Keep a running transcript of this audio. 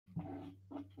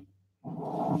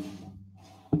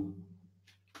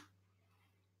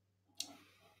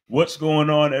What's going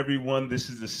on, everyone? This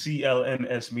is the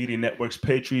CLNS Media Network's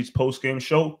Patriots postgame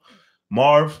show.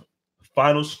 Marv,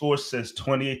 final score says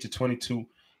 28-22,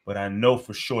 but I know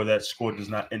for sure that score does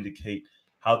not indicate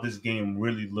how this game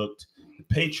really looked. The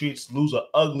Patriots lose an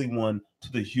ugly one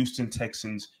to the Houston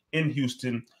Texans in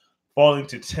Houston, falling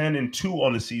to 10-2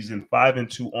 on the season,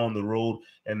 5-2 on the road,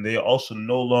 and they are also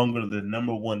no longer the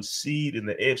number one seed in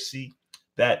the AFC.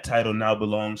 That title now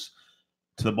belongs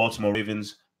to the Baltimore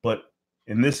Ravens, but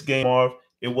in this game, Marv,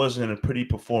 it wasn't a pretty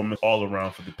performance all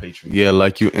around for the Patriots. Yeah,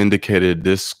 like you indicated,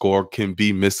 this score can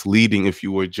be misleading if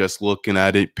you were just looking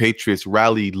at it. Patriots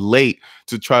rallied late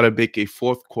to try to make a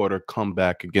fourth quarter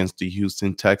comeback against the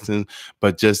Houston Texans,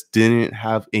 but just didn't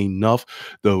have enough.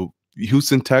 The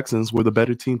Houston Texans were the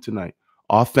better team tonight.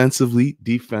 Offensively,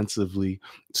 defensively,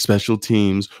 special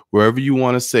teams, wherever you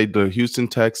want to say, the Houston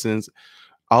Texans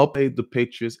outplayed the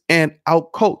Patriots and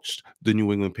outcoached the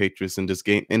New England Patriots in this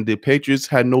game. And the Patriots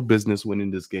had no business winning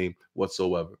this game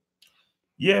whatsoever.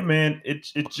 Yeah, man,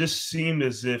 it just seemed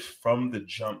as if from the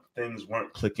jump things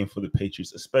weren't clicking for the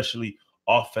Patriots, especially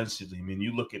offensively. I mean,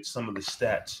 you look at some of the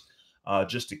stats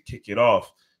just to kick it off.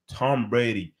 Tom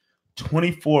Brady,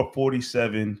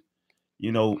 24-47.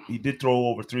 You know, he did throw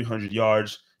over 300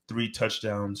 yards, 3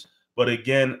 touchdowns. But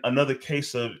again, another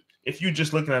case of if you're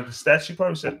just looking at the stats, you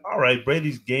probably said, all right,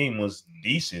 Brady's game was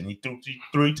decent. He threw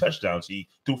 3 touchdowns. He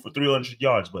threw for 300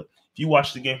 yards. But if you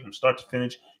watch the game from start to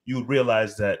finish, you would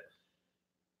realize that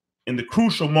in the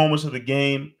crucial moments of the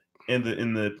game, in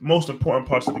the most important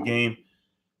parts of the game,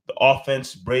 the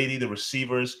offense, Brady, the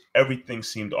receivers, everything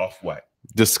seemed off whack.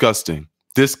 Disgusting.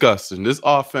 This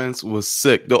offense was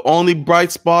sick. The only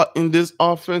bright spot in this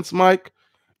offense, Mike,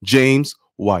 James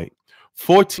White.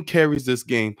 14 carries this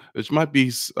game, which might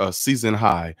be a season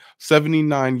high,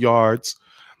 79 yards.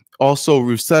 Also,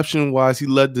 reception-wise, he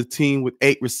led the team with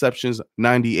 8 receptions,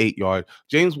 98 yards.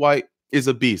 James White is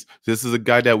a beast. This is a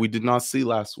guy that we did not see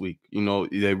last week. You know,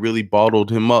 they really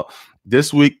bottled him up.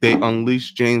 This week, they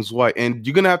unleashed James White, and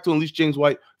you're going to have to unleash James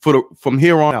White from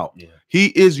here on out. Yeah. He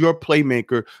is your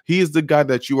playmaker. He is the guy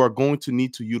that you are going to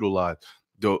need to utilize.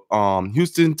 The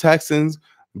Houston Texans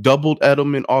doubled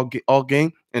Edelman all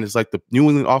game, and it's like the New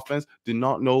England offense did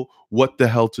not know what the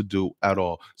hell to do at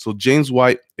all. So James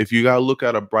White, if you got to look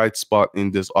at a bright spot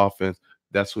in this offense,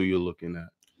 that's who you're looking at.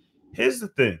 Here's the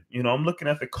thing. You know, I'm looking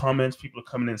at the comments. People are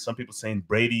coming in. Some people saying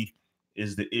Brady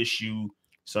is the issue.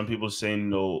 Some people saying,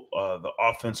 no, the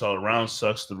offense all around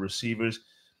sucks, the receivers.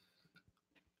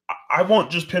 I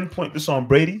won't just pinpoint this on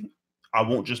Brady. I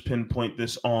won't just pinpoint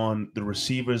this on the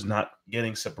receivers not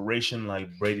getting separation like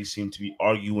Brady seemed to be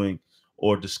arguing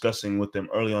or discussing with them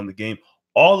early on in the game.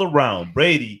 All around,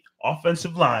 Brady,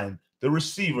 offensive line, the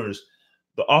receivers,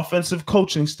 the offensive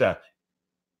coaching staff,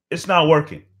 it's not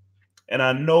working. And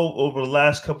I know over the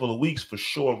last couple of weeks, for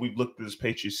sure, we've looked at this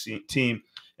Patriots team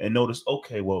and noticed,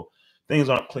 okay, well, things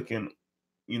aren't clicking,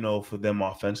 you know, for them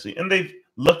offensively. And they've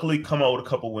luckily come out with a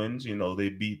couple wins. You know, they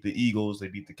beat the Eagles, they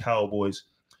beat the Cowboys.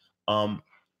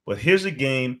 But here's a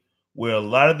game where a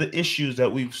lot of the issues that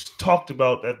we've talked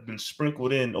about that have been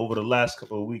sprinkled in over the last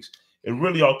couple of weeks, it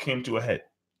really all came to a head.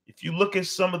 If you look at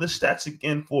some of the stats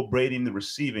again for Brady in the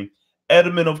receiving,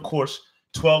 Edelman, of course,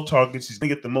 12 targets. He's going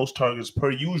to get the most targets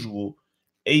per usual.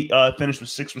 Finished with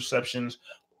 6 receptions,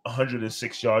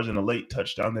 106 yards, and a late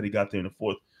touchdown that he got there in the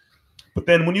fourth. But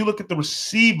then when you look at the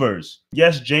receivers,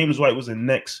 yes, James White was the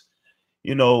next,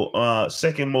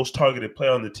 second most targeted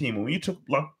player on the team. When you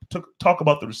talk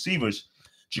about the receivers,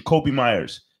 Jacoby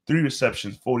Myers, 3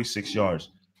 receptions, 46 yards.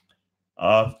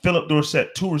 Philip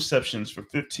Dorsett, 2 receptions for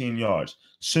 15 yards.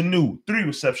 Sanu, 3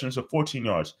 receptions for 14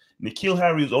 yards. N'Keal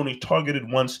Harry was only targeted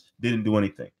once, didn't do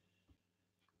anything.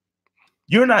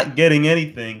 You're not getting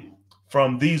anything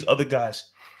from these other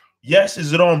guys. Yes,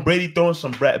 is it on Brady throwing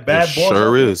some bad balls?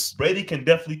 Sure is. Brady can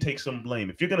definitely take some blame.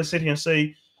 If you're going to sit here and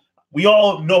say, we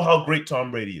all know how great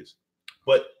Tom Brady is,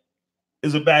 but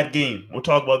it's a bad game. We'll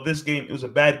talk about this game. It was a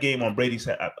bad game on Brady's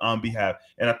behalf.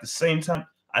 And at the same time,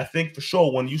 I think for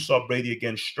sure when you saw Brady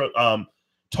again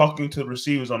talking to the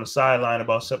receivers on the sideline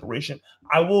about separation,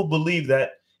 I will believe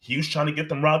that he was trying to get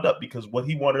them riled up because what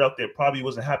he wanted out there probably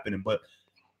wasn't happening. But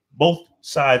both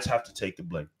sides have to take the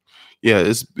blame.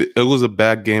 Yeah, it was a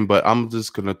bad game, but I'm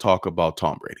just going to talk about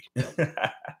Tom Brady.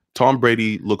 Tom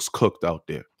Brady looks cooked out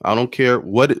there. I don't care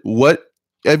what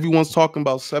everyone's talking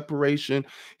about separation.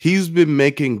 He's been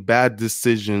making bad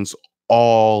decisions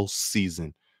all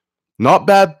season. Not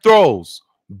bad throws,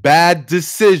 bad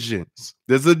decisions.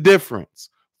 There's a difference.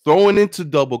 Throwing into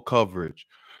double coverage,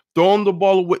 throwing the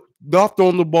ball away, not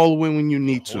throwing the ball away when you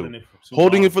need to.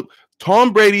 Holding it for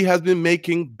Tom Brady has been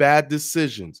making bad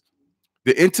decisions.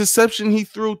 The interception he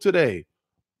threw today,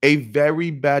 a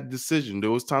very bad decision.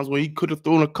 There was times when he could have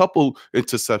thrown a couple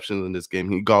interceptions in this game.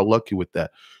 He got lucky with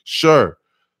that. Sure,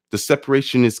 the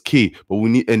separation is key, but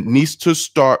it needs to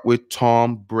start with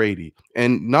Tom Brady.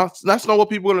 And that's not what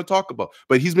people are going to talk about.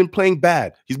 But he's been playing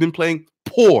bad. He's been playing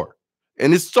poor.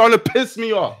 And it's starting to piss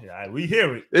me off. Yeah, we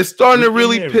hear it. It's starting to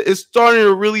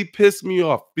really piss me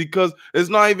off because it's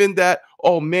not even that,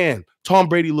 oh man, Tom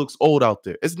Brady looks old out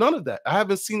there. It's none of that. I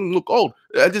haven't seen him look old.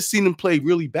 I just seen him play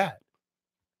really bad.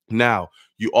 Now,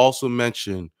 you also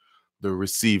mentioned the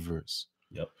receivers.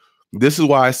 Yep. This is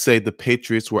why I say the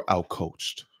Patriots were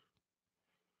outcoached.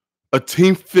 A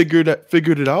team figured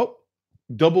it out.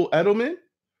 Double Edelman,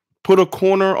 put a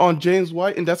corner on James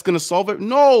White, and that's going to solve it.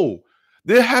 No,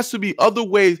 there has to be other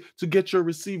ways to get your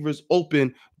receivers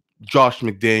open. Josh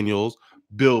McDaniels,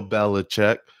 Bill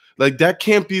Belichick, like that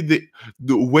can't be the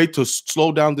way to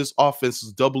slow down this offense.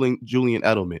 Is doubling Julian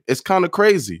Edelman. It's kind of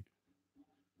crazy.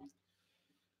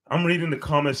 I'm reading the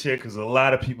comments here because a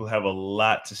lot of people have a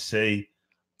lot to say.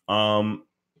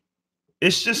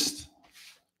 It's just,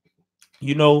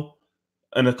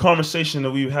 in a conversation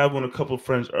that we had with a couple of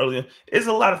friends earlier, it's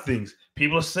a lot of things.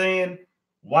 People are saying,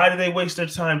 why did they waste their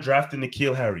time drafting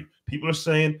N'Keal Harry? People are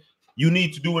saying, you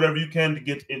need to do whatever you can to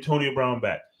get Antonio Brown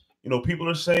back. People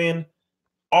are saying,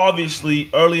 obviously,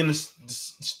 early in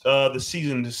the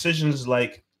season, decisions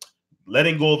like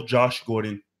letting go of Josh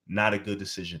Gordon, not a good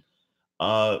decision.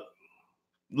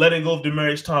 Letting go of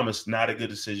Demaryius Thomas, not a good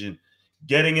decision.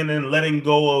 Getting in and letting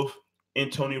go of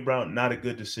Antonio Brown, not a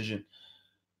good decision.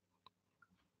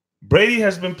 Brady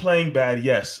has been playing bad,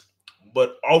 yes.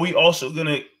 But are we also going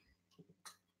to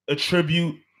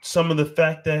attribute some of the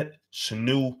fact that him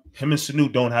and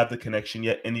Sanu don't have the connection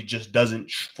yet, and he just doesn't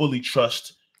fully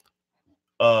trust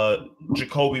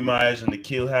Jacoby Myers and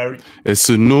N'Keal Harry? Is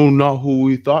Sanu not who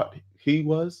we thought he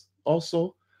was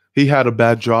also? He had a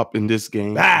bad drop in this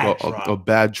game. A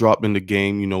bad drop in the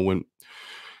game,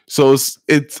 so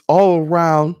it's all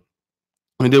around.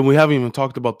 And then we haven't even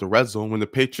talked about the red zone. When the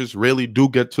Patriots really do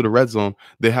get to the red zone,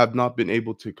 they have not been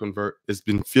able to convert. It's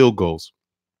been field goals,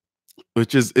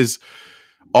 which is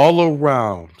all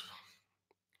around.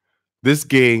 This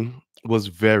game was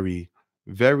very,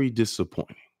 very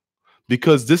disappointing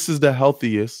because this is the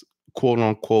healthiest, quote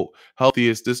unquote,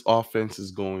 healthiest this offense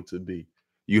is going to be.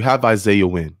 You have Isaiah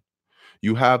Wynn.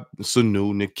 You have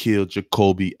Sanu, N'Keal,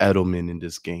 Jacoby, Edelman in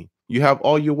this game. You have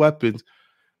all your weapons,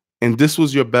 and this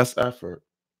was your best effort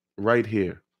right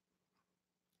here.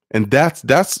 And that's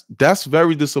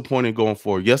very disappointing going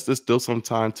forward. Yes, there's still some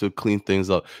time to clean things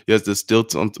up. Yes, there's still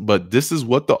but this is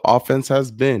what the offense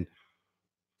has been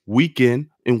week in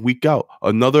and week out.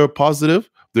 Another positive,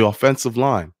 the offensive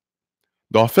line.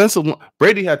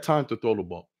 Brady had time to throw the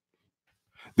ball.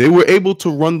 They were able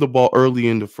to run the ball early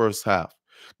in the first half.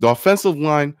 The offensive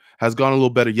line has gone a little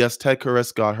better. Yes, Ted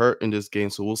Karras got hurt in this game,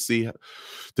 so we'll see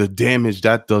the damage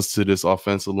that does to this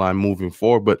offensive line moving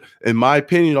forward. But in my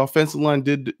opinion, the offensive line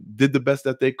did the best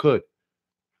that they could.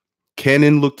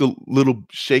 Cannon looked a little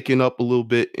shaken up a little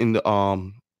bit in the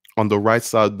on the right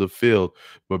side of the field,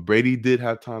 but Brady did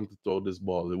have time to throw this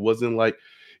ball. It wasn't like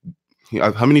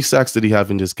how many sacks did he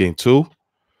have in this game? 2.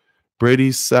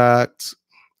 Brady sacked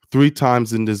 3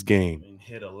 times in this game. And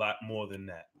hit a lot more than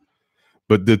that.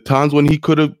 But the times when he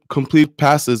could have completed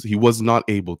passes, he was not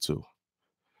able to.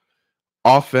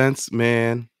 Offense,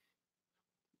 man,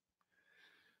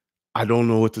 I don't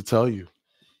know what to tell you.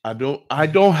 I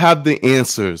don't have the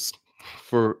answers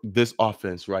for this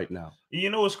offense right now. You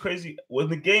know what's crazy? When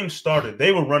the game started,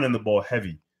 they were running the ball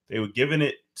heavy. They were giving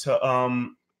it to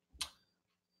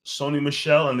Sony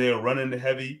Michel, and they were running it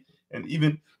heavy. And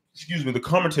even, the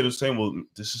commentator was saying, well,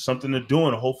 this is something they're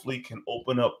doing. Hopefully can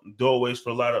open up doorways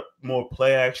for a lot of more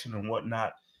play action and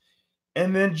whatnot.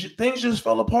 And then things just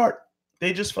fell apart.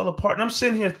 They just fell apart. And I'm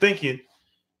sitting here thinking,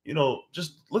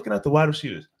 just looking at the wide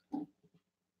receivers.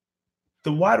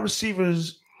 The wide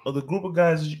receivers of the group of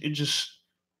guys, it just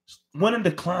went in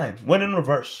decline, went in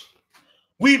reverse.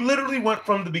 We literally went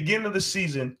from the beginning of the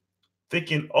season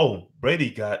thinking, oh, Brady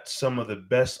got some of the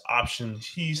best options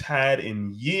he's had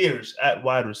in years at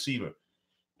wide receiver.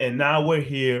 And now we're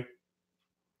here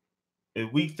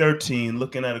in week 13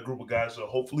 looking at a group of guys that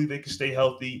hopefully they can stay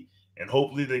healthy and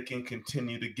hopefully they can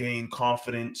continue to gain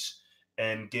confidence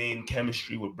and gain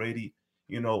chemistry with Brady.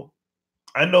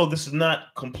 I know this is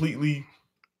not completely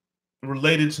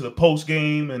related to the post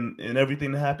game and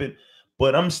everything that happened,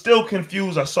 but I'm still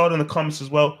confused. I saw it in the comments as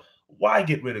well. Why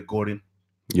get rid of Gordon?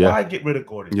 Yeah. Why get rid of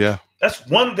Gordon? Yeah. That's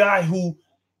one guy who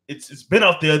it's been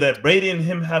out there that Brady and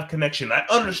him have connection. I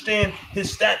understand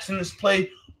his stats in this play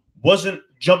wasn't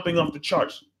jumping off the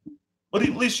charts, but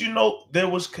at least there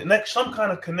was some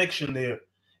kind of connection there.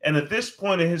 And at this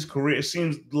point in his career, it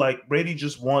seems like Brady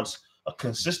just wants a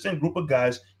consistent group of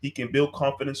guys he can build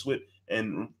confidence with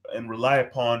and rely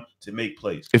upon to make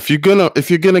plays. If you're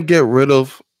gonna get rid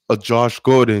of a Josh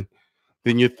Gordon,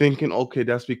 then you're thinking, okay,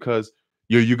 that's because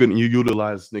you're gonna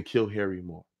utilize N'Keal Harry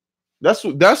more.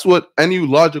 That's what any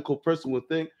logical person would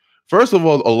think. First of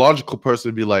all, a logical person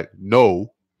would be like,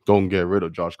 no, don't get rid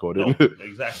of Josh Gordon. No,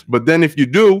 exactly. But then if you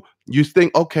do, you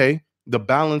think, okay, the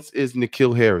balance is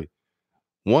N'Keal Harry.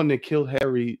 One, N'Keal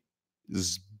Harry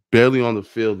is barely on the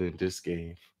field in this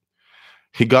game.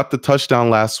 He got the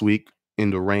touchdown last week in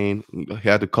the rain. He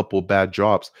had a couple of bad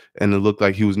drops, and it looked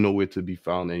like he was nowhere to be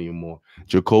found anymore.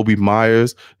 Jacoby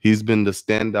Myers, he's been the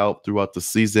standout throughout the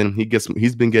season.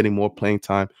 He's been getting more playing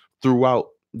time throughout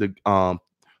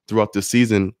the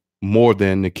season more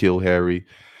than N'Keal Harry.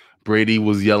 Brady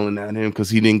was yelling at him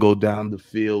because he didn't go down the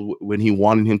field when he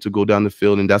wanted him to go down the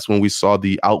field, and that's when we saw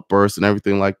the outburst and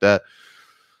everything like that.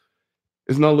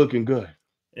 It's not looking good.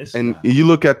 And you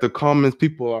look at the comments,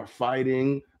 people are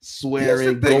fighting,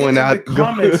 swearing, going at the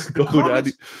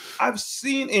comments. I've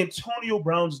seen Antonio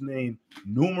Brown's name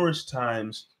numerous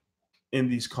times in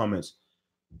these comments.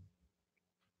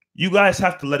 You guys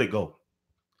have to let it go.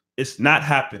 It's not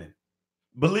happening.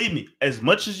 Believe me, as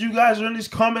much as you guys are in these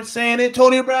comments saying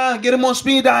Antonio Brown, get him on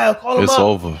speed dial, call him it's up.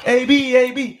 Over.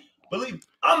 AB. Believe me,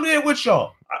 I'm there with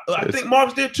y'all. I think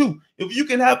Mark's there too. If you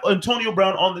can have Antonio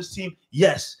Brown on this team,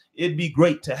 yes, it'd be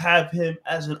great to have him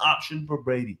as an option for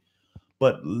Brady.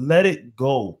 But let it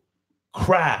go.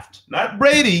 Kraft, not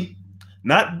Brady,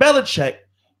 not Belichick.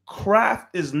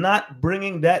 Kraft is not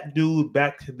bringing that dude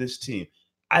back to this team.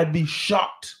 I'd be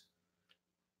shocked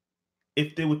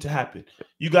if they were to happen.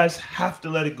 You guys have to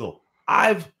let it go.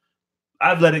 I've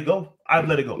let it go. I've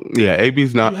let it go. Yeah,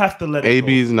 AB's not. You have to let it go.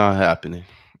 AB's not happening.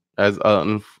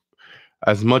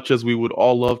 As much as we would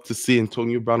all love to see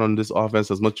Antonio Brown on this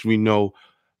offense, as much as we know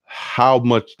how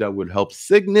much that would help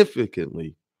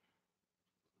significantly,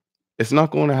 it's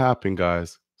not going to happen,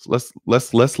 guys. So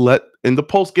let's let in the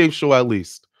post game show at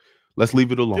least. Let's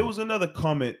leave it alone. There was another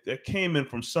comment that came in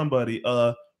from somebody,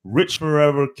 Rich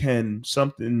Forever Ken,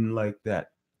 something like that,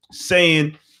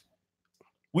 saying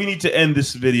we need to end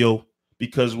this video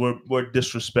because we're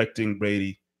disrespecting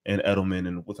Brady and Edelman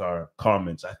and with our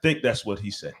comments. I think that's what he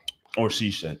said or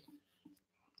she said.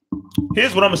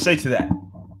 Here's what I'm gonna say to that.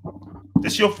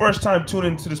 This is your first time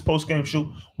tuning into this post-game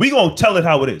show. We gonna tell it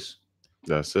how it is.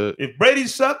 That's it. If Brady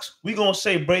sucks, we gonna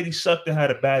say Brady sucked and had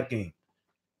a bad game.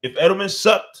 If Edelman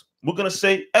sucked, we're going to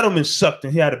say Edelman sucked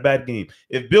and he had a bad game.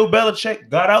 If Bill Belichick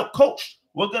got out coached,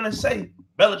 we're going to say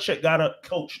Belichick got out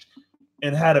coached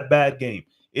and had a bad game.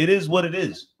 It is what it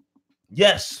is.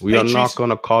 Yes. We are not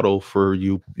going to coddle for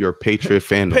your Patriot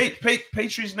fandom.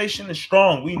 Patriots Nation is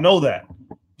strong. We know that.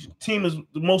 Team is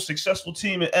the most successful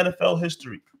team in NFL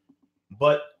history.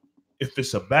 But if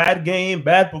it's a bad game,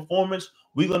 bad performance,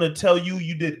 we're going to tell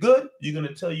you did good. You're going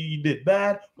to tell you did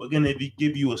bad. We're going to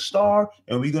give you a star,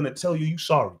 and we're going to tell you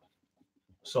sorry.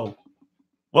 So,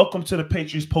 welcome to the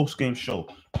Patriots post-game show,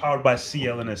 powered by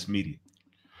CLNS Media.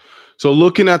 So,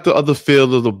 looking at the other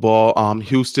field of the ball,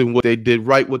 Houston, what they did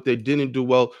right, what they didn't do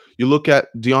well. You look at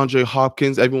DeAndre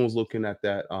Hopkins. Everyone was looking at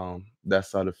that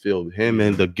side of the field. Him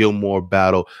and the Gilmore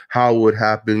battle. How would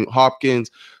happen?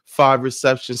 Hopkins, 5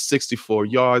 receptions, 64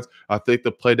 yards. I think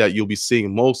the play that you'll be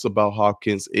seeing most about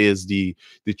Hopkins is the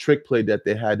trick play that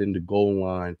they had in the goal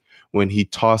line when he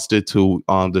tossed it to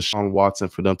Deshaun Watson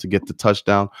for them to get the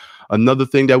touchdown. Another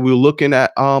thing that we were looking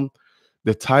at,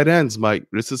 the tight ends, Mike.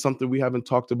 This is something we haven't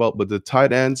talked about, but the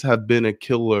tight ends have been a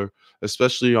killer,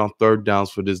 especially on third downs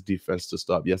for this defense to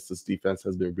stop. Yes, this defense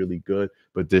has been really good,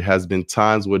 but there has been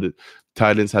times where the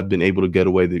tight ends have been able to get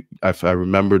away. If I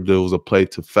remember, there was a play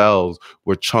to Fells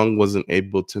where Chung wasn't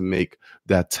able to make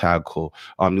that tackle.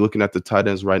 You're looking at the tight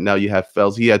ends right now. You have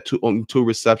Fells. He had two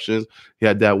receptions. He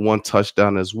had that one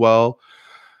touchdown as well.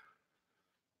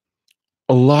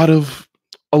 A lot of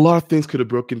things could have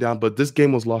broken down, but this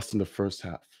game was lost in the first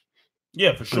half.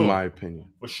 Yeah, for sure. In my opinion.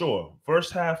 For sure.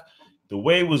 First half, the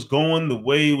way it was going, the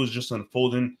way it was just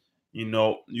unfolding,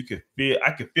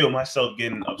 I could feel myself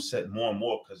getting upset more and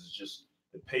more because it's just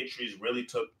the Patriots really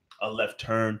took a left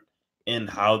turn in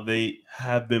how they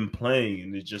have been playing.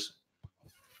 And it's just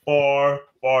far,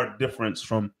 far difference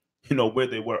from, where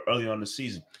they were early on the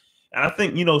season. And I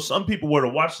think, some people were to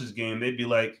watch this game, they'd be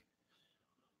like,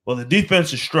 well, the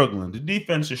defense is struggling. The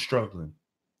defense is struggling.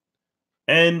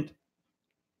 And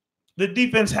the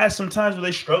defense has some times where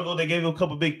they struggle. They gave you a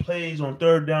couple big plays on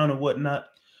third down and whatnot.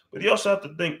 But you also have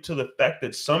to think to the fact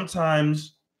that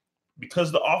sometimes,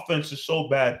 because the offense is so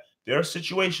bad, there are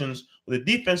situations where the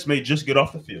defense may just get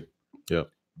off the field. Yeah.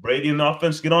 Brady and the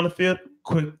offense get on the field,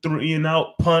 quick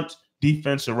 3-and-out, punt,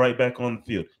 defense are right back on the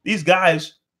field. These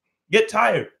guys get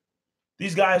tired.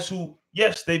 These guys who,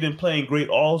 yes, they've been playing great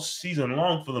all season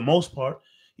long for the most part.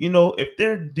 If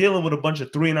they're dealing with a bunch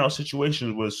of 3-and-out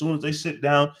situations where as soon as they sit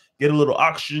down, get a little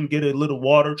oxygen, get a little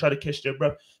water, try to catch their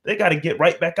breath, they got to get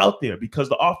right back out there because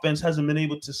the offense hasn't been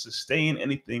able to sustain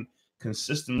anything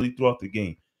consistently throughout the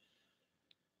game.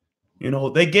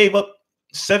 They gave up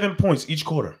 7 points each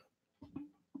quarter,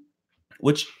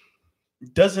 which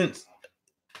doesn't.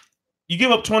 You give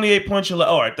up 28 points, you're like,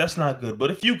 all right, that's not good. But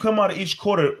if you come out of each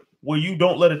quarter where you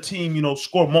don't let a team,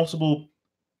 score multiple,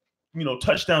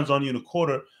 touchdowns on you in a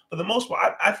quarter, for the most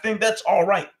part, I think that's all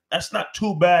right. That's not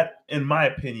too bad in my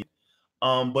opinion.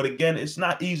 But again, it's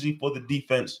not easy for the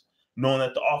defense knowing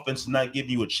that the offense is not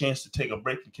giving you a chance to take a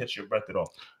break and catch your breath at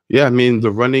all. Yeah, I mean,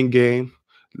 the running game,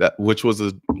 which was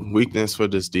a weakness for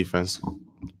this defense,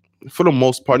 for the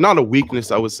most part, not a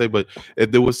weakness, I would say, but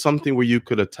if there was something where you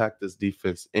could attack this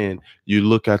defense and you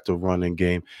look at the running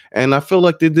game. And I feel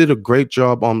like they did a great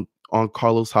job on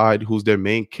Carlos Hyde, who's their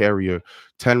main carrier,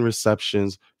 10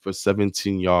 receptions for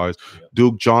 17 yards. Yeah.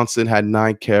 Duke Johnson had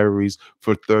 9 carries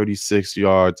for 36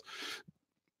 yards.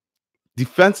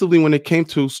 Defensively, when it came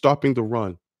to stopping the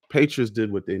run, Patriots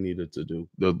did what they needed to do.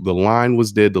 The line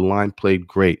was there. The line played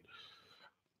great.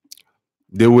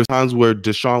 There were times where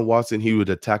Deshaun Watson, he would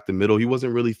attack the middle. He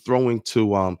wasn't really throwing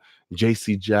to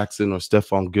J.C. Jackson or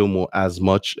Stephon Gilmore as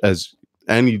much as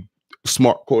any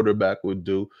smart quarterback would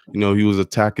do. He was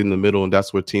attacking the middle, and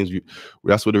that's where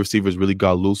that's where the receivers really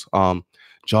got loose.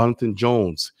 Jonathan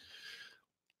Jones,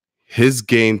 his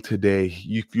game today,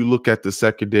 if you look at the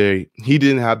secondary, he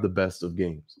didn't have the best of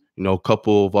games. A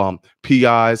couple of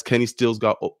PIs. Kenny Stills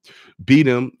beat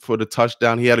him for the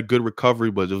touchdown. He had a good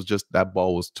recovery, but it was just that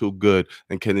ball was too good,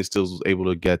 and Kenny Stills was able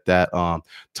to get that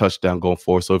touchdown going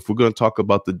forward. So if we're going to talk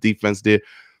about the defense there,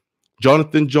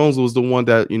 Jonathan Jones was the one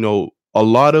that, a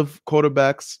lot of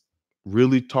quarterbacks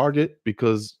really target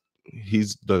because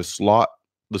he's the slot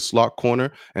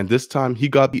corner, and this time he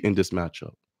got beat in this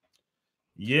matchup.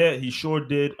 Yeah, he sure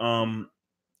did. I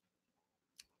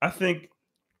think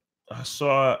I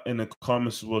saw in the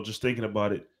comments as well, just thinking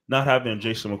about it, not having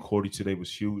Jason McCourty today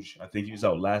was huge. I think he was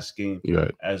out last game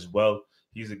as well.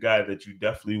 He's a guy that you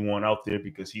definitely want out there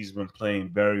because he's been playing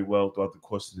very well throughout the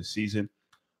course of the season.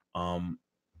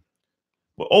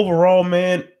 But overall,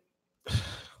 man,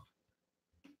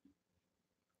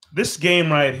 this game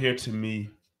right here to me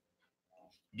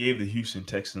gave the Houston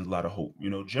Texans a lot of hope.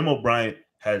 Jim O'Brien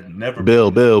had never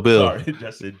Bill. Sorry, I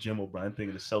said Jim O'Brien,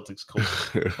 thinking of the Celtics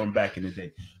coach from back in the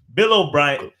day. Bill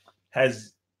O'Brien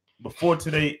has, before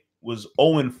today, was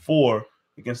 0-4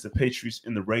 against the Patriots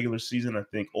in the regular season. I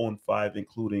think 0-5,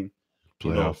 including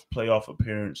playoff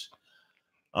appearance.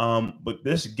 But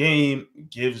this game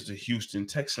gives the Houston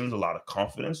Texans a lot of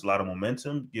confidence, a lot of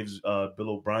momentum. Gives Bill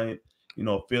O'Brien,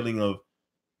 a feeling of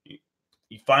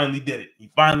he finally did it. He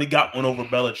finally got one over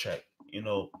Belichick.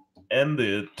 And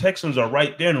the Texans are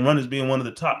right there in the run as being one of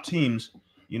the top teams,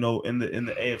 in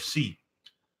the AFC.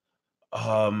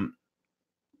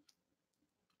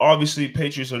 Obviously,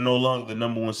 Patriots are no longer the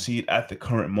number 1 seed at the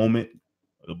current moment.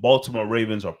 The Baltimore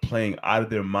Ravens are playing out of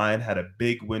their mind, had a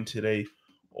big win today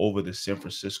over the San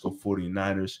Francisco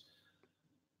 49ers.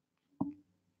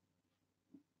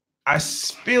 I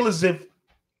feel as if,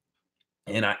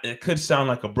 and it could sound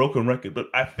like a broken record, but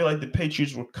I feel like the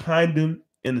Patriots were kind of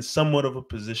in somewhat of a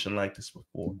position like this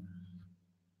before,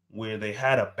 where they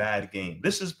had a bad game.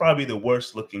 This is probably the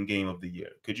worst looking game of the year.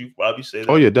 Could you probably say that?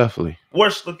 Oh, yeah, definitely.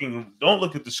 Worst looking. Don't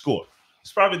look at the score.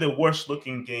 It's probably the worst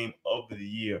looking game of the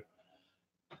year.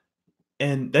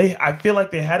 And I feel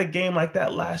like they had a game like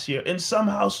that last year. And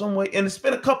somehow, some way, and it's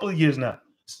been a couple of years now.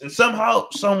 And somehow,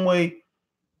 some way,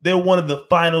 they're one of the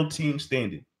final teams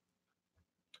standing.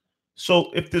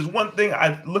 So if there's one thing,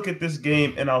 I look at this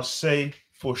game and I'll say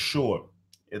for sure,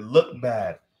 it looked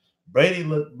bad. Brady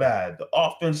looked bad. The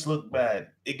offense looked bad.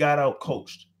 It got out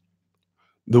coached.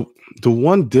 The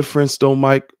one difference though,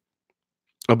 Mike,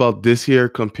 about this year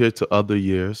compared to other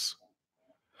years,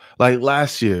 like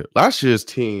last year's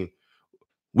team,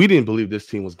 we didn't believe this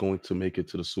team was going to make it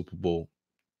to the Super Bowl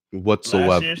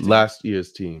whatsoever. Last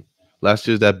year's team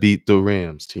that beat the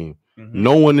Rams team. Mm-hmm.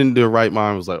 No one in their right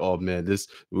mind was like, "Oh man,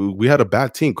 we had a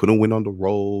bad team, couldn't win on the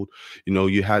road."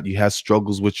 You had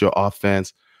struggles with your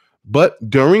offense, but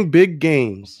during big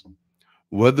games,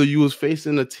 whether you was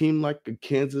facing a team like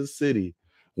Kansas City,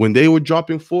 when they were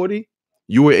dropping 40,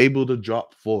 you were able to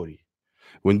drop 40.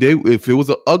 If it was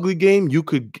an ugly game, you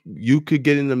could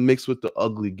get in the mix with the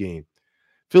ugly game.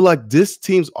 feel like this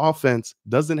team's offense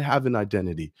doesn't have an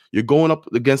identity. You're going up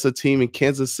against a team in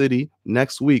Kansas City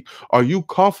next week. Are you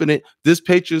confident this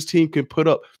Patriots team can put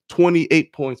up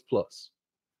 28 points plus?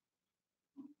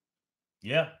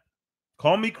 Yeah.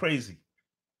 Call me crazy.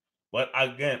 But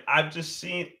again, I've just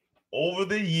seen over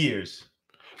the years.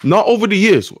 Not over the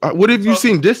years. What have you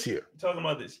seen this year? Talking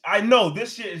about this. I know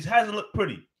this year it hasn't looked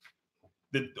pretty.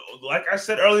 Like I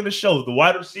said earlier in the show, the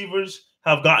wide receivers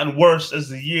have gotten worse as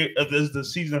the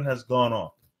season has gone on.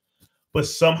 But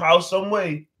somehow, some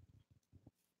way,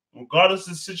 regardless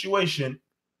of the situation,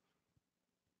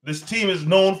 this team is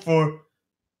known for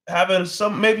having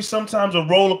maybe sometimes a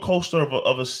roller coaster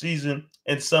of a season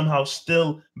and somehow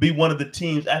still be one of the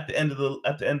teams at the end of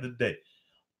the day.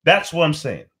 That's what I'm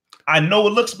saying. I know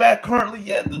it looks bad currently.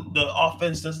 Yeah, the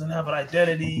offense doesn't have an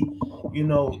identity. You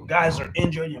know, guys are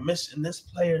injured. You're missing this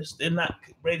players. They're not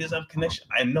Raiders have connection.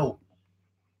 I know.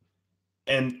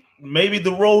 And maybe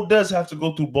the road does have to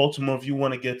go through Baltimore if you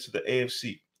want to get to the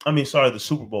the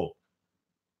Super Bowl.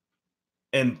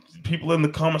 And people in the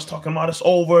comments talking about it's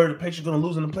over. The Patriots are going to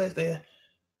lose in the playoffs.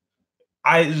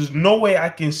 There's no way I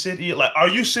can sit here. Like, are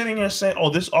you sitting here saying,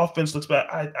 "Oh, this offense looks bad"?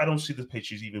 I don't see the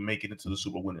Patriots even making it to the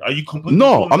Super Bowl. Are you completely?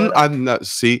 No, I'm not.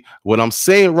 See, what I'm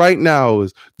saying right now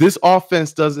is this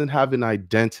offense doesn't have an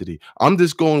identity. I'm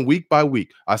just going week by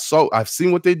week. I've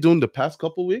seen what they're doing the past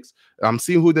couple of weeks. I'm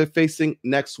seeing who they're facing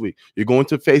next week. You're going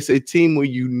to face a team where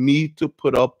you need to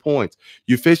put up points.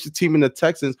 You face a team in the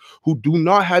Texans who do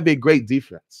not have a great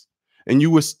defense, and you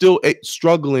were still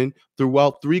struggling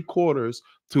throughout 3 quarters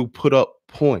to put up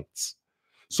points.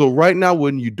 So right now,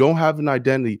 when you don't have an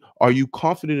identity, are you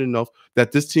confident enough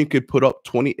that this team could put up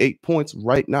 28 points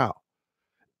right now?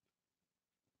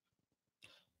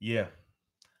 Yeah.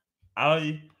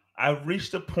 I've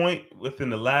reached a point within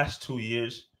the last 2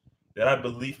 years that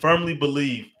I firmly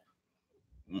believe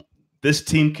this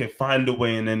team can find a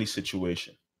way in any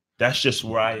situation. That's just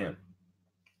where I am.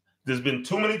 There's been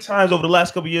too many times over the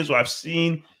last couple of years where I've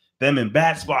seen them in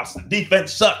bad spots. The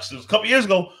defense sucks. It was a couple years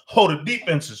ago. Oh, the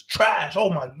defense is trash. Oh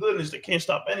my goodness, they can't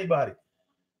stop anybody.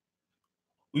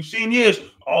 We've seen years.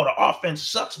 Oh, the offense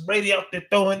sucks. Brady out there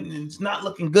throwing, and it's not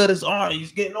looking good. His arm,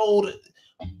 he's getting old.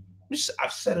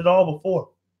 I've said it all before.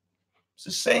 It's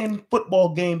the same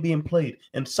football game being played,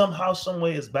 and somehow, some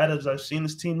way, as bad as I've seen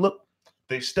this team look,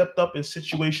 they stepped up in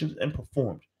situations and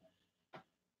performed.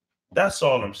 That's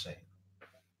all I'm saying.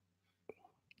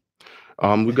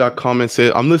 We got comments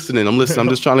here. I'm listening. I'm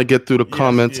just trying to get through the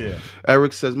comments. Yeah.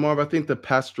 Eric says, Marv, I think the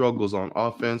past struggles on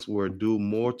offense were due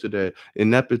more to their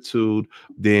ineptitude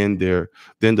than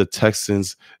the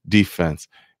Texans defense.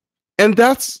 And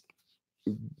that's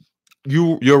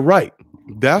you're right.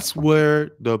 That's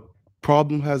where the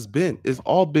problem has been. It's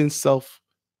all been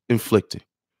self-inflicting.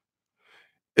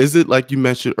 Is it like you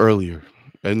mentioned earlier?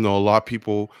 And a lot of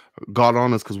people got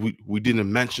on us because we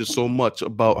didn't mention so much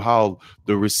about how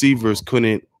the receivers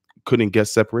couldn't get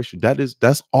separation.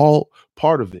 That's all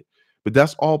part of it, but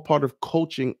that's all part of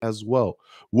coaching as well.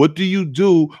 What do you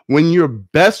do when your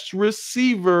best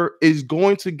receiver is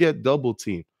going to get double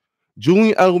teamed?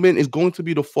 Julian Edelman is going to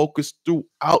be the focus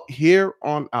throughout here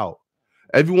on out.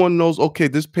 Everyone knows, okay,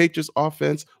 this Patriots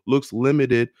offense looks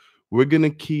limited. We're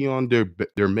gonna key on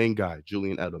their main guy,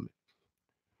 Julian Edelman.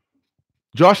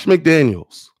 Josh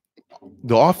McDaniels,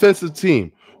 the offensive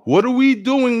team. What are we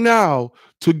doing now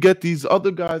to get these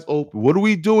other guys open? What are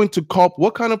we doing to call?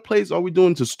 What kind of plays are we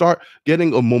doing to start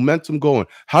getting a momentum going?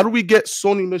 How do we get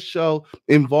Sony Michel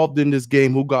involved in this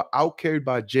game, who got outcarried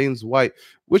by James White,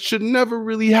 which should never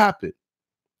really happen?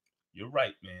 You're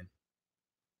right, man.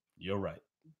 You're right.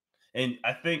 And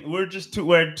I think we're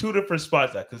in 2 different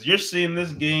spots because you're seeing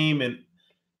this game and,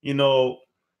 you know,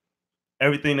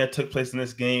 everything that took place in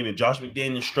this game and Josh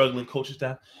McDaniels struggling coaching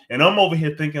staff. And I'm over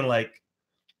here thinking like,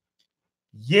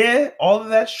 yeah, all of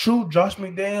that's true. Josh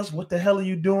McDaniels, what the hell are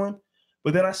you doing?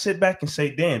 But then I sit back and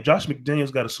say, damn, Josh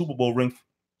McDaniels got a Super Bowl ring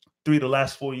 3 of the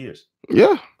last 4 years.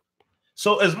 Yeah.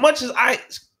 So as much as I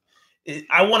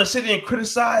want to sit there and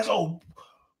criticize,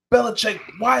 Belichick,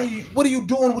 what are you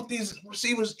doing with these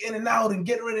receivers in and out and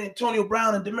getting rid of Antonio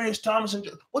Brown and Demaryius Thomas? And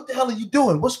what the hell are you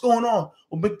doing? What's going on?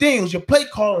 Well, McDaniels, your play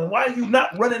calling. Why are you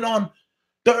not running on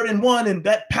 3rd and 1 and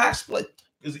that pass play?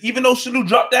 Because even though Sanu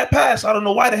dropped that pass, I don't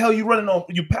know why the hell you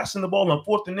passing the ball on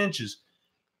 4th and inches.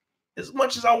 As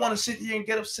much as I want to sit here and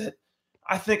get upset,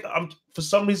 I think for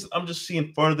some reason I'm just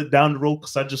seeing further down the road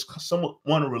because I just somewhat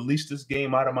want to release this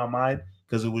game out of my mind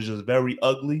because it was just very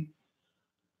ugly.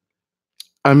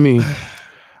 I mean,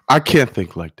 I can't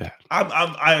think like that.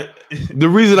 The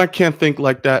reason I can't think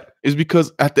like that is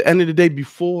because at the end of the day,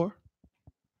 before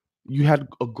you had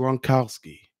a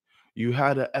Gronkowski, You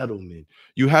had an Edelman.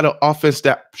 You had an offense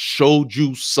that showed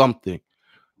you something.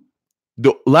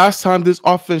 The last time this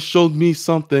offense showed me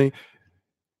something,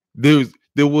 there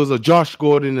was a Josh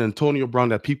Gordon and Antonio Brown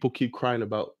that people keep crying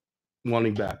about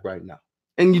wanting back right now.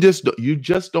 And you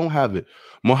just don't have it.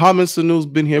 Mohamed Sanu's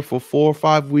been here for 4 or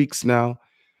 5 weeks now,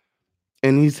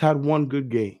 and he's had one good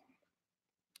game.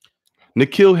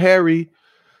 N'Keal Harry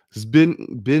has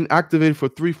been activated for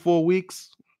 3-4 weeks,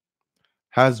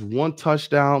 has 1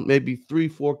 touchdown, maybe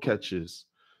 3-4 catches.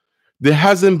 There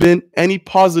hasn't been any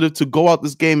positive to go out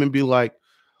this game and be like,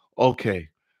 okay,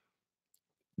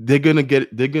 they're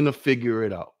gonna figure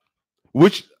it out.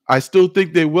 Which I still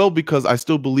think they will, because I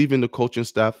still believe in the coaching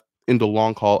staff in the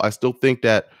long haul. I still think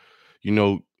that,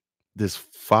 there's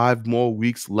 5 more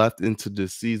weeks left into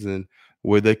this season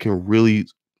where they can really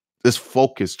just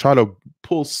focus, try to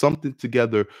pull something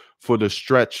together for the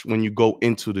stretch when you go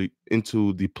into the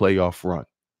playoff run.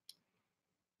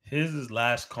 Here's his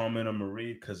last comment on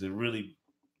Marie, because it really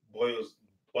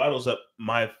bottles up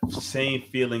my same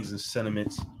feelings and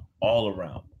sentiments all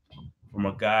around. From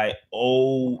a guy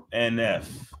ONF.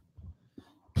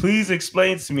 Please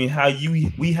explain to me how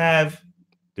we have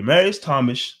Demaryius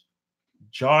Thomas,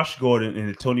 Josh Gordon, and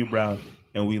Antonio Brown,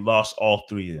 and we lost all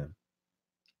 3 of them.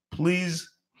 Please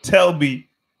tell me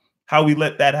how we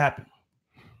let that happen.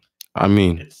 I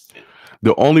mean,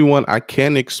 the only one I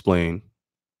can explain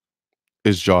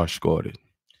is Josh Gordon.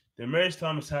 Demaryius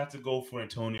Thomas had to go for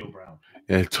Antonio Brown.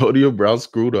 Antonio Brown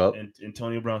screwed up. And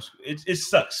Antonio Brown, it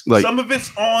sucks. Some of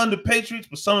it's on the Patriots,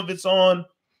 but some of it's on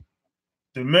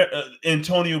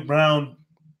Antonio Brown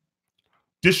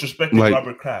disrespecting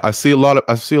Robert Kraft. I see a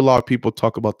lot of people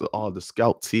talk about the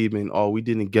scout team and we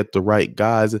didn't get the right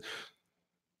guys.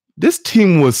 This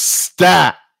team was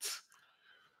stacked.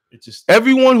 It's just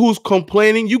everyone who's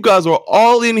complaining, you guys are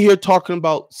all in here talking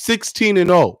about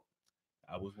 16-0.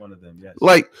 I was one of them, yes.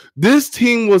 Like, this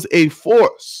team was a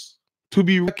force to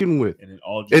be reckoned with,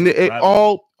 and it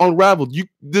all unraveled.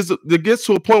 There gets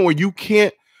to a point where you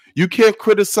can't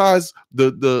criticize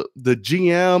the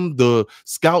GM, the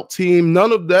scout team,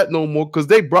 none of that no more, because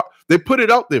they put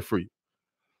it out there for you.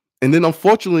 And then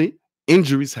unfortunately,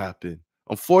 injuries happen.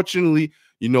 Unfortunately,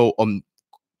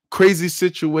 crazy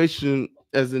situation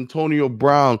as Antonio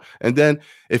Brown. And then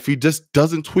if he just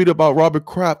doesn't tweet about Robert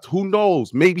Kraft, who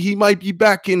knows? Maybe he might be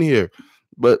back in here.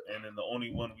 And then the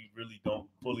only one we really don't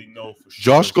fully know for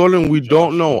sure, Josh Gordon, we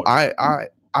don't know. I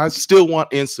still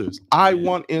want answers. I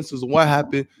want answers on what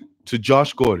happened to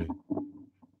Josh Gordon.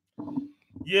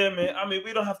 Yeah, man. I mean,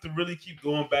 we don't have to really keep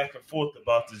going back and forth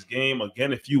about this game.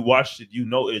 Again, if you watched it,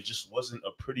 it just wasn't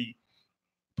a pretty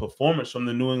performance from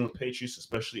the New England Patriots,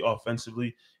 especially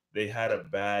offensively. They had a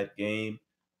bad game.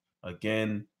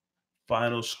 Again,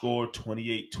 final score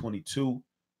 28-22.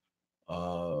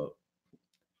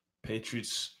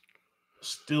 Patriots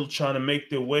still trying to make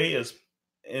their way as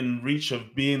in reach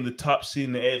of being the top seed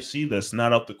in the AFC. That's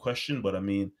not out the question, but I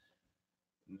mean,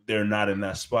 they're not in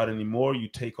that spot anymore. You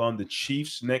take on the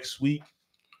Chiefs next week,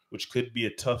 which could be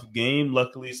a tough game.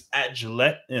 Luckily, it's at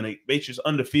Gillette, and the Patriots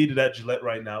undefeated at Gillette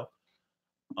right now.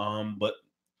 But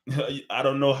I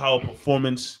don't know how a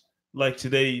performance like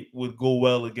today would go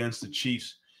well against the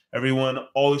Chiefs. Everyone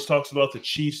always talks about the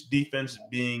Chiefs' defense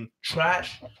being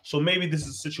trash. So maybe this is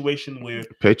a situation where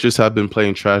Patriots have been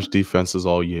playing trash defenses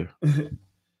all year.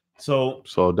 So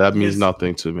that means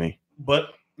nothing to me. But,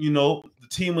 the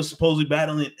team was supposedly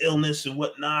battling illness and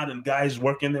whatnot, and guys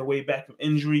working their way back from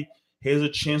injury. Here's a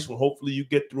chance where hopefully you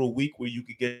get through a week where you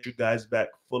could get your guys back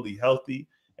fully healthy.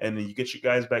 And then you get your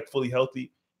guys back fully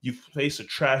healthy. You face a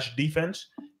trash defense,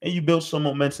 and you build some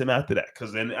momentum after that.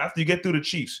 Because then after you get through the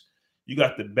Chiefs, you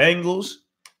got the Bengals.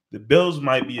 The Bills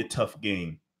might be a tough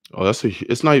game. Oh,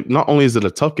 it's not only is it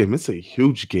a tough game, it's a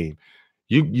huge game.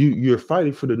 You're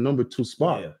fighting for the number 2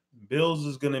 spot. Yeah, Bills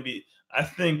is gonna be. I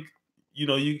think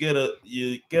you get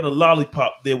a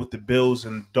lollipop there with the Bills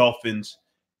and Dolphins.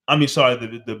 I mean, sorry,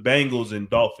 the Bengals and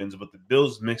Dolphins, but the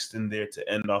Bills mixed in there to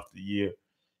end off the year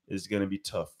is gonna be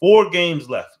tough. 4 games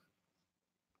left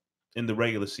in the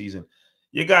regular season.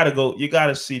 You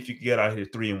gotta see if you can get out here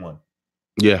 3-1.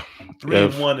 Yeah,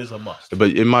 3-1 is a must.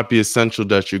 But it might be essential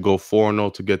that you go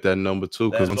 4-0 to get that number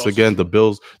 2, because once again, the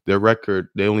Bills, their record,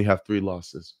 they only have 3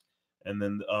 losses. And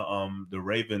then the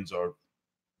Ravens are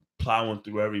plowing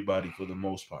through everybody for the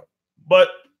most part. But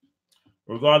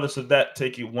regardless of that,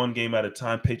 take it one game at a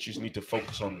time. Patriots need to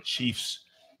focus on the Chiefs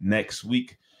next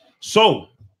week. So,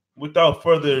 without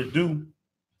further ado,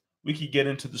 we can get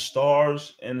into the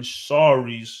stars and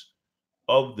sorries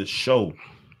of the show.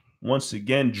 Once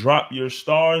again, drop your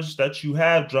stars that you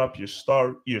have. Drop your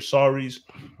sorries.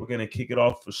 We're going to kick it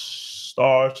off for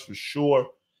stars for sure.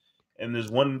 And there's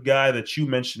one guy that you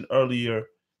mentioned earlier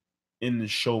in the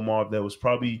show, Marv, that was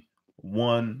probably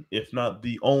one, if not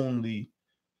the only,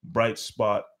 bright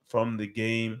spot from the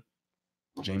game.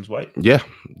 James White. Yeah,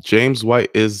 James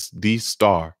White is the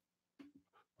star.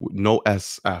 No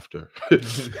S after.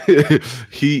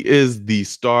 He is the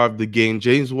star of the game.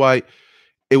 James White,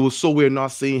 it was so weird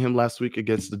not seeing him last week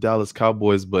against the Dallas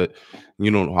Cowboys, but I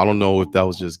don't know if that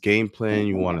was just game plan.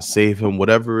 You want to save him,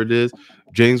 whatever it is.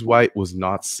 James White was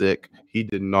not sick. He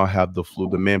did not have the flu.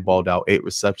 The man balled out 8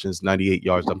 receptions, 98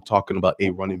 yards. I'm talking about a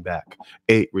running back,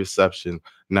 8 receptions,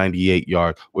 98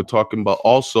 yards. We're talking about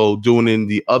also doing in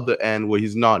the other end where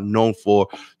he's not known for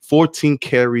 14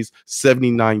 carries,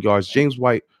 79 yards. James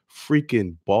White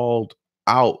freaking balled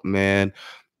out, man.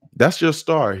 That's your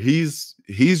star. He's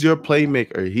your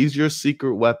playmaker. He's your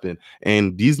secret weapon.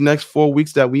 And these next 4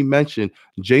 weeks that we mentioned,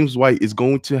 James White is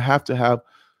going to have,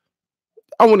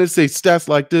 I want to say stats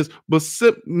like this, but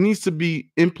SIP needs to be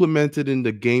implemented in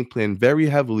the game plan very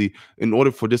heavily in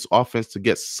order for this offense to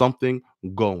get something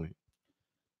going.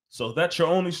 So that's your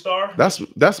only star?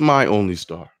 That's my only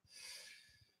star.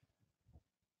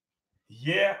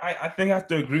 Yeah, I think I have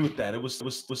to agree with that. It was.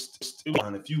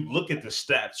 If you look at the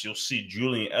stats, you'll see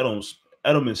Julian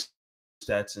Edelman's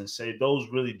stats and say those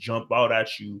really jump out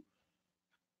at you.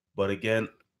 But again,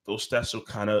 those stats are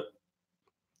kind of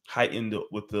heightened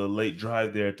with the late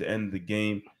drive there at the end of the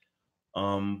game.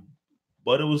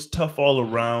 But it was tough all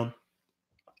around.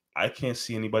 I can't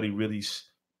see anybody really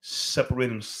separate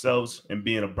themselves and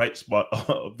being a bright spot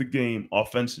of the game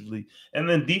offensively. And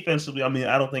then defensively, I mean,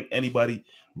 I don't think anybody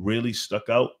really stuck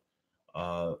out.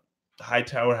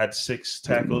 Hightower had 6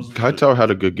 tackles. Hightower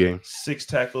had a good game. 6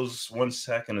 tackles, 1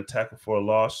 sack, and a tackle for a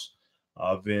loss.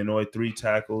 Van Noy, 3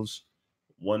 tackles,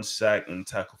 1 sack, and a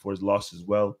tackle for his loss as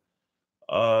well.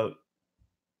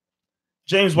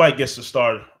 James White gets the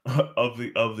start of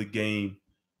the game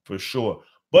for sure.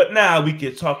 But now we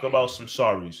can talk about some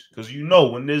sorries, because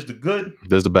when there's the good,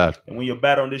 there's the bad. And when you're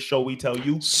bad on this show, we tell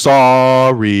you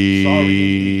sorry.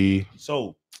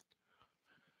 So,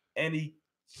 any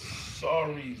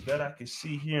sorries that I can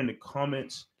see here in the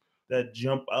comments that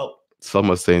jump out? Some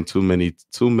are saying too many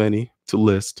to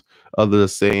list. Others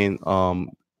are saying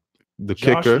the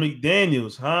Josh kicker.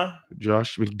 McDaniels, huh?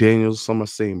 Josh McDaniels. Some are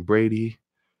saying Brady.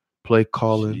 Play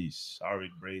calling. Jeez,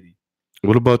 sorry, Brady.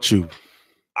 What about you?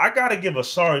 I gotta give a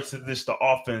sorry to the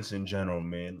offense in general,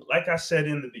 man. Like I said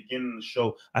in the beginning of the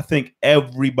show, I think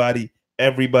everybody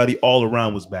all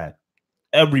around was bad.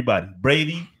 Everybody.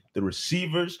 Brady, the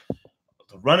receivers,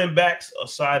 the running backs,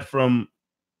 aside from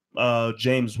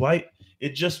James White,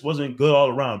 it just wasn't good all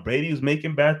around. Brady was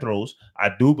making bad throws.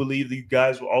 I do believe these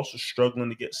guys were also struggling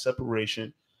to get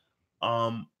separation.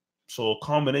 So a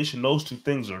combination, those two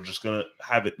things are just gonna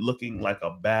have it looking like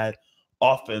a bad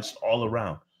offense all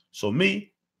around. So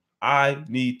I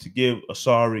need to give a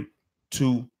sorry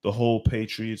to the whole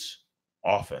Patriots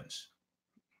offense.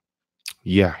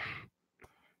 Yeah.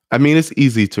 I mean, it's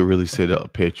easy to really say the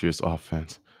Patriots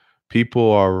offense.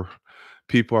 People are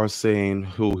saying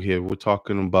who here? We're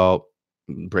talking about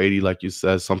Brady, like you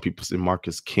said. Some people say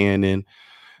Marcus Cannon.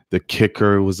 The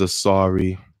kicker was a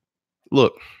sorry.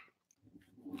 Look,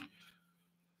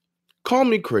 call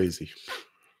me crazy,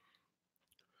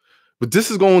 but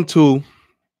this is going to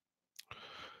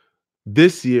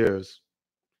this year's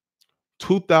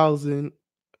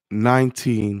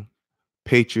 2019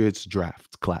 Patriots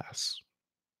draft class.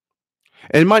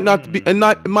 And it might not be,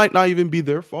 it might not even be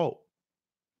their fault.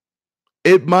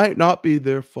 It might not be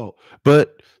their fault,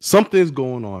 but something's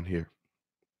going on here.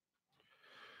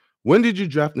 When did you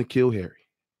draft N'Keal Harry?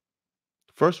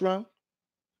 First round?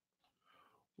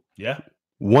 Yeah.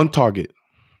 1 target.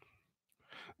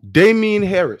 Damian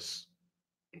Harris,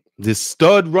 this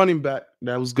stud running back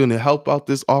that was going to help out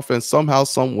this offense somehow,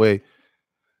 some way,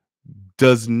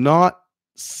 does not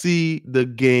see the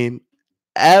game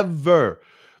ever.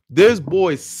 This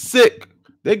boy's sick.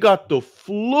 They got the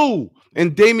flu.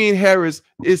 And Damian Harris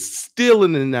is still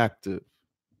inactive.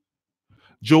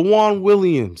 Jawan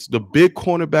Williams, the big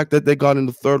cornerback that they got in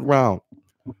the 3rd round,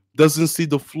 doesn't see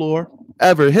the floor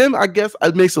ever. Him, I guess,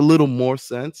 it makes a little more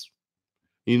sense.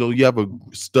 You have a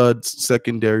stud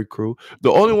secondary crew.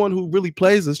 The only one who really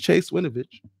plays is Chase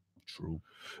Winovich. True.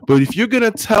 But if you're going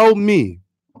to tell me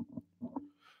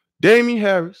Damian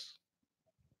Harris,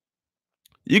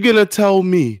 you're going to tell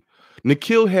me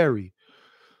N'Keal Harry,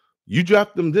 you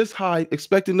draft them this high,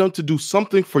 expecting them to do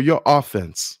something for your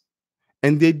offense,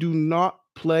 and they do not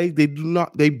play,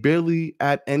 they barely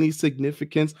add any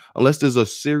significance unless there's a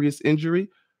serious injury,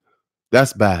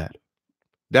 that's bad.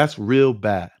 That's real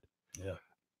bad. Yeah.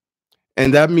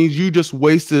 And that means you just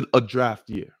wasted a draft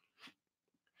year.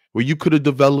 where you could have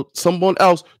developed someone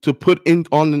else to put in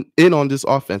on this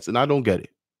offense, and I don't get it.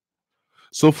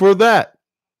 So for that,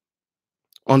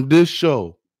 on this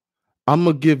show, I'm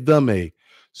gonna give them a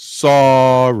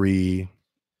sorry.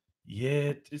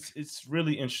 Yeah, it's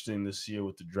really interesting this year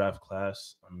with the draft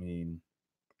class. I mean,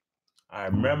 I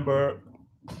remember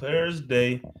clear as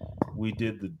day, we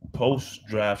did the post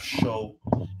draft show,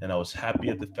 and I was happy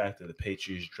at the fact that the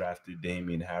Patriots drafted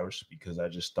Damian Harris because I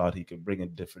just thought he could bring a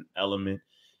different element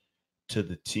to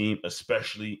the team,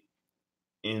 especially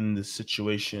in the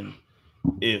situation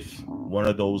if one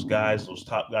of those guys, those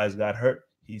top guys, got hurt,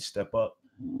 he'd step up.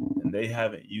 And they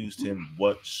haven't used him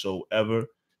whatsoever.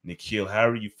 N'Keal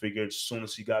Harry, you figured as soon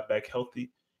as he got back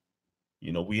healthy,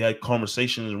 we had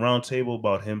conversations around table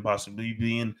about him possibly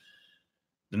being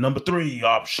the number 3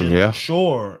 option for Yeah.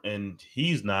 sure. And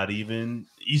he's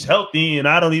healthy, and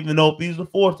I don't even know if he's the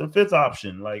 4th or 5th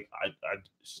option. Like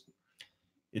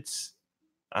it's,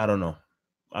 I don't know.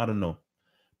 I don't know.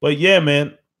 But yeah,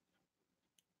 man,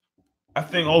 I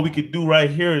think all we could do right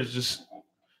here is just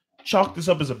chalk this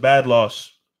up as a bad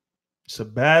loss. It's a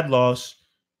bad loss.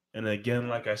 And again,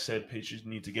 like I said, Patriots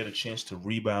need to get a chance to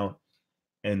rebound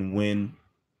and win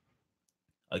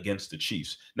against the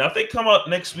Chiefs. Now, if they come out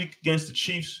next week against the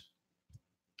Chiefs,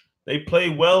 they play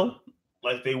well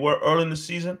like they were early in the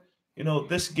season.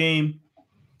 This game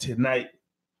tonight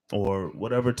or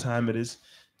whatever time it is,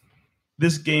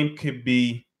 this game could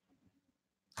be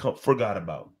forgot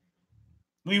about.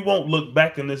 We won't look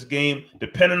back in this game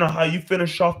depending on how you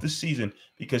finish off the season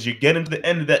because you're getting to the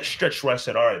end of that stretch where I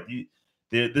said, all right,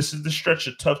 this is the stretch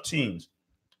of tough teams.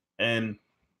 And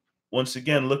once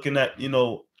again, looking at,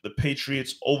 the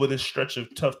Patriots over this stretch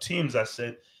of tough teams, I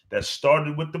said that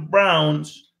started with the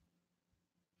Browns.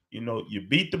 You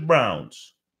beat the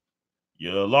Browns.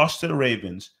 You lost to the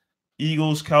Ravens,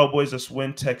 Eagles, Cowboys, that's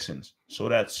win, Texans. So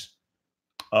that's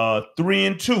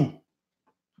 3-2.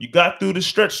 You got through the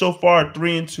stretch so far,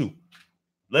 3-2.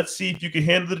 Let's see if you can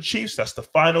handle the Chiefs. That's the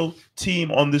final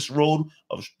team on this road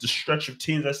of the stretch of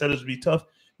teams I said it would be tough.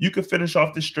 You could finish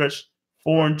off this stretch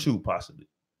 4-2 possibly.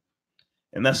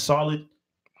 And that's solid.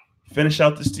 Finish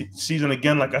out this season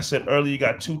again. Like I said earlier, you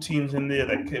got 2 teams in there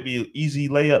that could be easy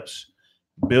layups.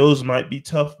 Bills might be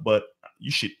tough, but you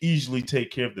should easily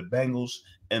take care of the Bengals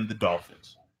and the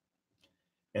Dolphins.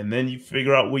 And then you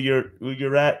figure out where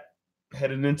you're at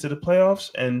heading into the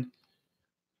playoffs, and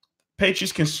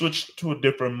Patriots can switch to a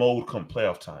different mode come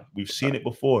playoff time. We've seen it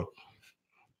before.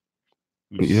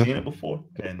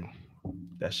 And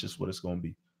that's just what it's going to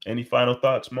be. Any final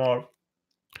thoughts, Marv?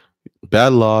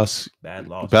 Bad loss. Bad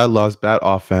loss. Bad loss. Bad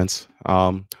offense.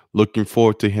 Looking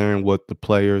forward to hearing what the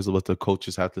players, what the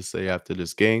coaches have to say after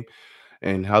this game,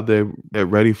 and how they get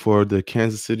ready for the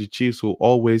Kansas City Chiefs, who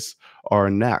always are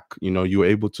a knack. You were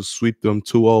able to sweep them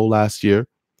 2-0 last year.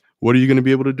 What are you going to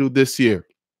be able to do this year?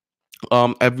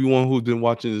 Everyone who's been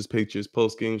watching this Patriots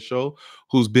post-game show,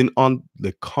 who's been on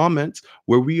the comments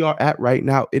where we are at right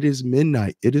now, it is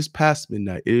midnight. It is past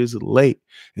midnight. It is late.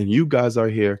 And you guys are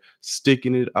here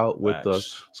sticking it out with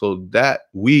us. So that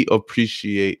we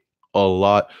appreciate a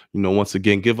lot. Once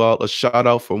again, give out a shout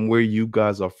out from where you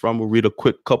guys are from. We'll read a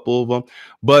quick couple of them.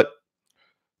 But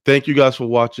thank you guys for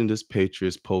watching this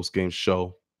Patriots post-game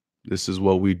show. This is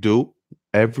what we do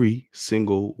every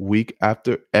single week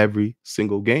after every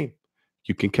single game.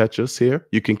 You can catch us here.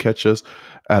 You can catch us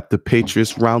at the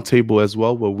Patriots Roundtable as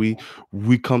well, where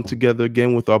we come together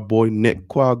again with our boy Nick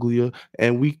Quaglia,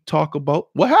 and we talk about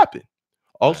what happened.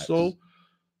 Also,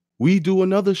 we do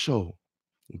another show,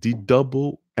 the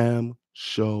Double M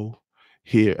Show,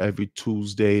 here every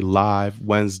Tuesday, live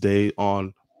Wednesday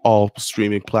on all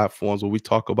streaming platforms, where we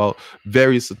talk about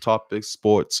various topics,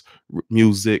 sports,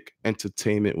 music,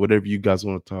 entertainment, whatever you guys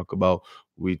want to talk about.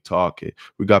 We talk it.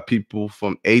 We got people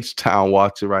from H-Town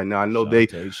watching right now. I know they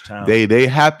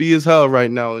happy as hell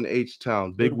right now in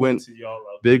H-Town. Big win to y'all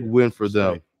out big there. Win for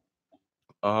them.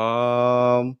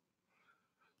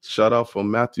 Shout out from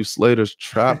Matthew Slater's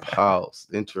Trap House.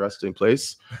 Interesting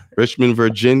place. Richmond,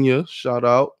 Virginia. Shout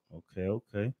out.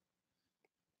 Okay.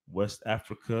 West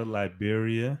Africa,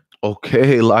 Liberia.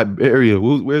 Okay, Liberia.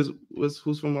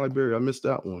 Who's from Liberia? I missed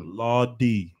that one.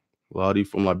 Lottie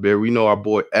from Liberia. We know our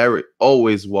boy Eric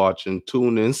always watching.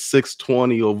 Tune in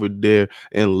 620 over there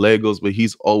in Lagos, but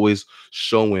he's always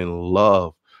showing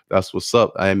love. That's what's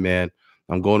up. Hey man,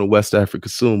 I'm going to West Africa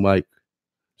soon, Mike.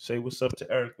 Say what's up to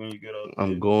Eric when you get out there.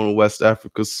 I'm going to West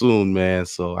Africa soon, man.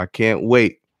 So I can't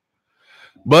wait.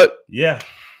 But yeah,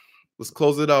 let's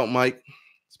close it out, Mike.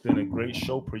 It's been a great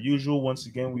show per usual. Once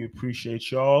again, we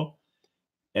appreciate y'all.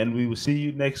 And we will see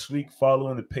you next week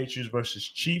following the Patriots versus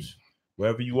Chiefs.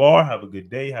 Wherever you are, have a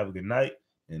good day, have a good night,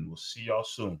 and we'll see y'all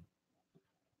soon.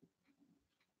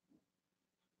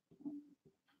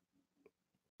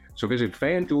 So visit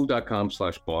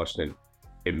fanduel.com/Boston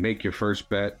and make your first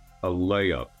bet a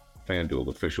layup. FanDuel,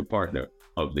 official partner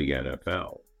of the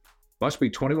NFL. Must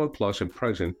be 21 plus and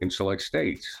present in select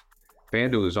states.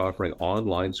 FanDuel is offering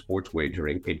online sports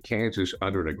wagering in Kansas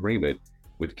under an agreement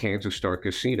with Kansas Star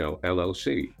Casino,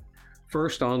 LLC.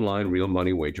 First online real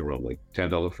money wager only.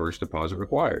 $10 first deposit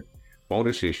required.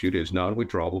 Bonus issued is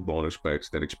non-withdrawable bonus bets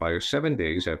that expire 7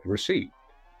 days after receipt.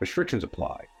 Restrictions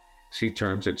apply. See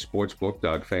terms at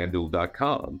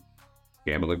sportsbook.fanduel.com.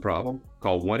 Gambling problem?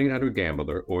 Call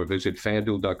 1-800-GAMBLER or visit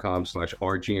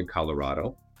fanduel.com/RG in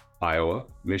Colorado, Iowa,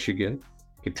 Michigan,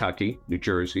 Kentucky, New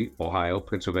Jersey, Ohio,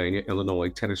 Pennsylvania, Illinois,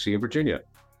 Tennessee, and Virginia.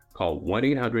 Call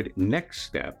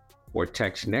 1-800-NEXT-STEP or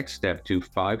text NEXT STEP to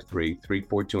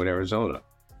 53342 in Arizona,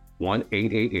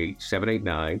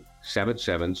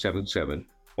 1-888-789-7777,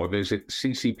 or visit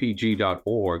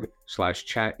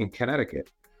ccpg.org/chat in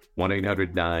Connecticut,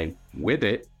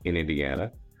 1-800-9-WITH-IT in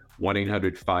Indiana,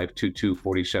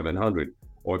 1-800-522-4700,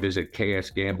 or visit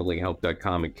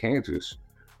ksgamblinghelp.com in Kansas,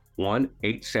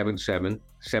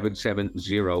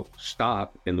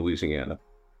 1-877-770-STOP in Louisiana.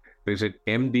 Visit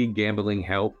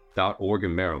mdgamblinghelp.org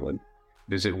in Maryland.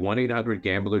 Visit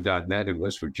 1-800-GAMBLER.net in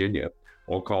West Virginia,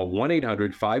 or call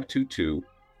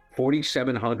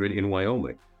 1-800-522-4700 in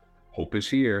Wyoming. Hope is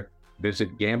here.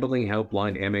 Visit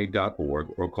gamblinghelplinema.org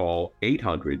or call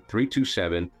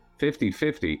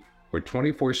 800-327-5050 for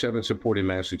 24/7 support in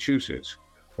Massachusetts,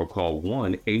 or call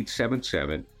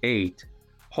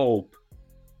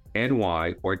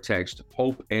 1-877-8-HOPE-NY or text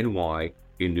HOPE-NY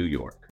in New York.